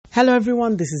Hello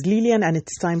everyone, this is Lillian and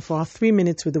it's time for our 3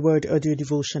 minutes with the word audio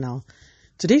devotional.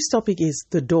 Today's topic is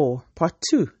the door, part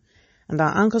 2. And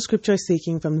our anchor scripture is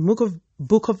taken from the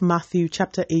book of Matthew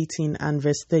chapter 18 and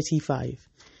verse 35.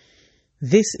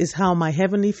 This is how my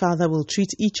heavenly Father will treat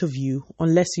each of you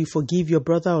unless you forgive your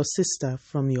brother or sister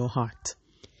from your heart.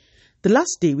 The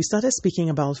last day we started speaking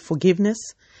about forgiveness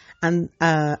and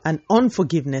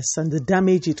unforgiveness and the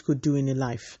damage it could do in a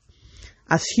life.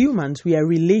 As humans, we are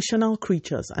relational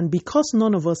creatures, and because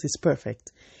none of us is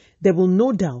perfect, there will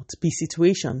no doubt be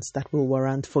situations that will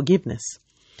warrant forgiveness.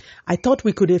 I thought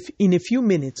we could, in a few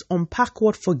minutes, unpack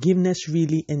what forgiveness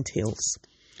really entails.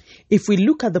 If we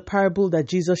look at the parable that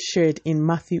Jesus shared in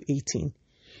Matthew 18,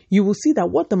 you will see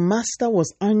that what the master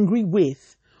was angry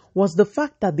with was the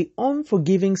fact that the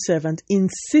unforgiving servant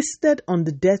insisted on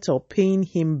the debtor paying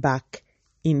him back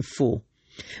in full.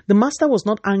 The master was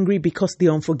not angry because the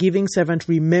unforgiving servant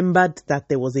remembered that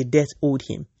there was a debt owed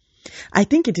him. I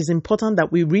think it is important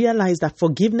that we realize that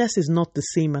forgiveness is not the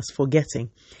same as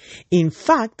forgetting. In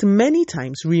fact, many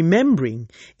times remembering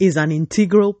is an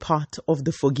integral part of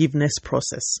the forgiveness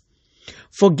process.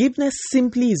 Forgiveness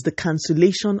simply is the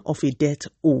cancellation of a debt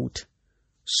owed.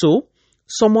 So,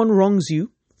 someone wrongs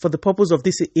you. For the purpose of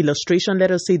this illustration, let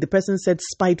us say the person said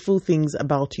spiteful things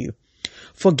about you.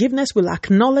 Forgiveness will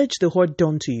acknowledge the hurt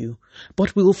done to you,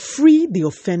 but will free the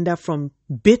offender from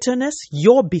bitterness,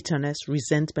 your bitterness,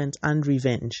 resentment, and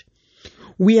revenge.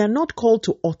 We are not called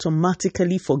to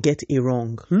automatically forget a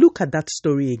wrong. Look at that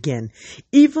story again.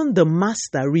 Even the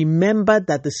master remembered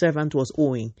that the servant was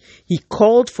owing. He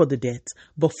called for the debt,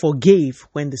 but forgave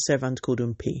when the servant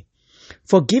couldn't pay.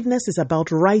 Forgiveness is about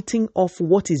writing off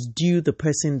what is due the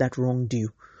person that wronged you.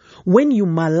 When you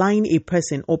malign a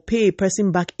person or pay a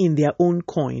person back in their own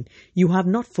coin, you have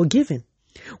not forgiven.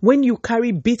 When you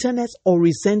carry bitterness or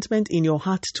resentment in your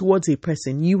heart towards a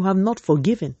person, you have not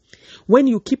forgiven. When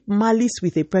you keep malice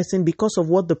with a person because of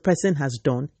what the person has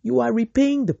done, you are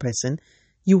repaying the person.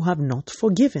 You have not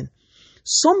forgiven.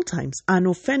 Sometimes an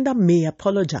offender may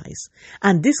apologize,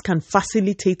 and this can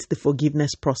facilitate the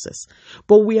forgiveness process.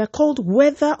 But we are called,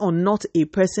 whether or not a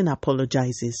person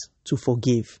apologizes, to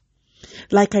forgive.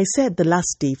 Like I said the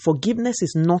last day, forgiveness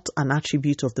is not an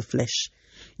attribute of the flesh.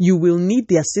 You will need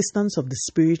the assistance of the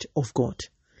Spirit of God.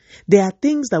 There are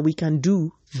things that we can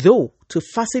do, though, to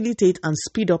facilitate and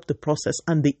speed up the process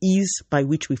and the ease by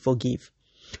which we forgive.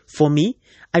 For me,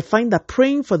 I find that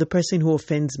praying for the person who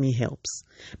offends me helps.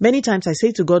 Many times I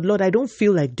say to God, Lord, I don't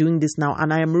feel like doing this now,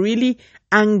 and I am really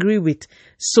angry with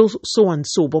so and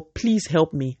so, but please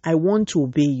help me. I want to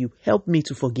obey you. Help me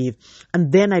to forgive.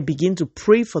 And then I begin to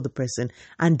pray for the person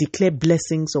and declare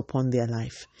blessings upon their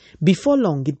life. Before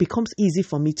long, it becomes easy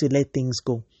for me to let things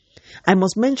go. I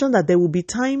must mention that there will be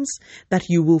times that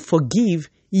you will forgive,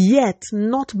 yet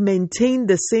not maintain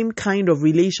the same kind of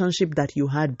relationship that you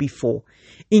had before.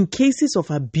 In cases of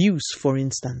abuse, for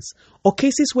instance, or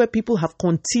cases where people have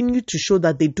continued to show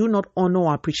that they do not honor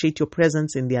or appreciate your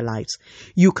presence in their lives,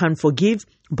 you can forgive,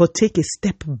 but take a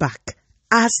step back,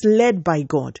 as led by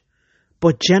God.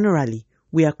 But generally,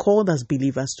 we are called as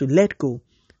believers to let go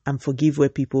and forgive where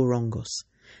people wrong us.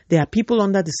 There are people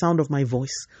under the sound of my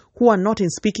voice who are not in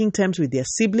speaking terms with their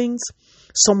siblings,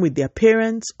 some with their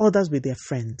parents, others with their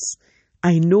friends.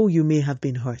 I know you may have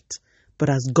been hurt, but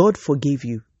as God forgave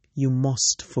you, you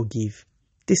must forgive.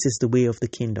 This is the way of the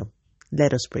kingdom.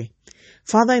 Let us pray.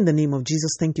 Father, in the name of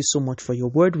Jesus, thank you so much for your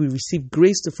word. We receive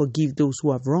grace to forgive those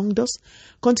who have wronged us.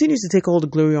 Continue to take all the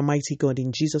glory, Almighty God.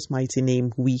 In Jesus' mighty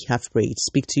name, we have prayed.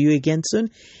 Speak to you again soon.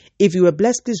 If you were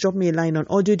blessed, please drop me a line on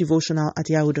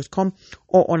audiodevotional@yahoo.com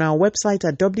or on our website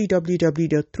at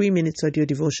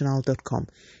www.3minutesaudiodevotional.com.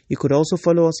 You could also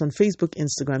follow us on Facebook,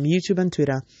 Instagram, YouTube, and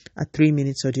Twitter at 3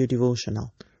 Minutes Audio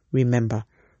Devotional. Remember,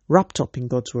 wrapped up in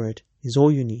God's word is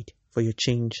all you need for your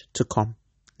change to come.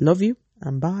 Love you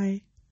and bye.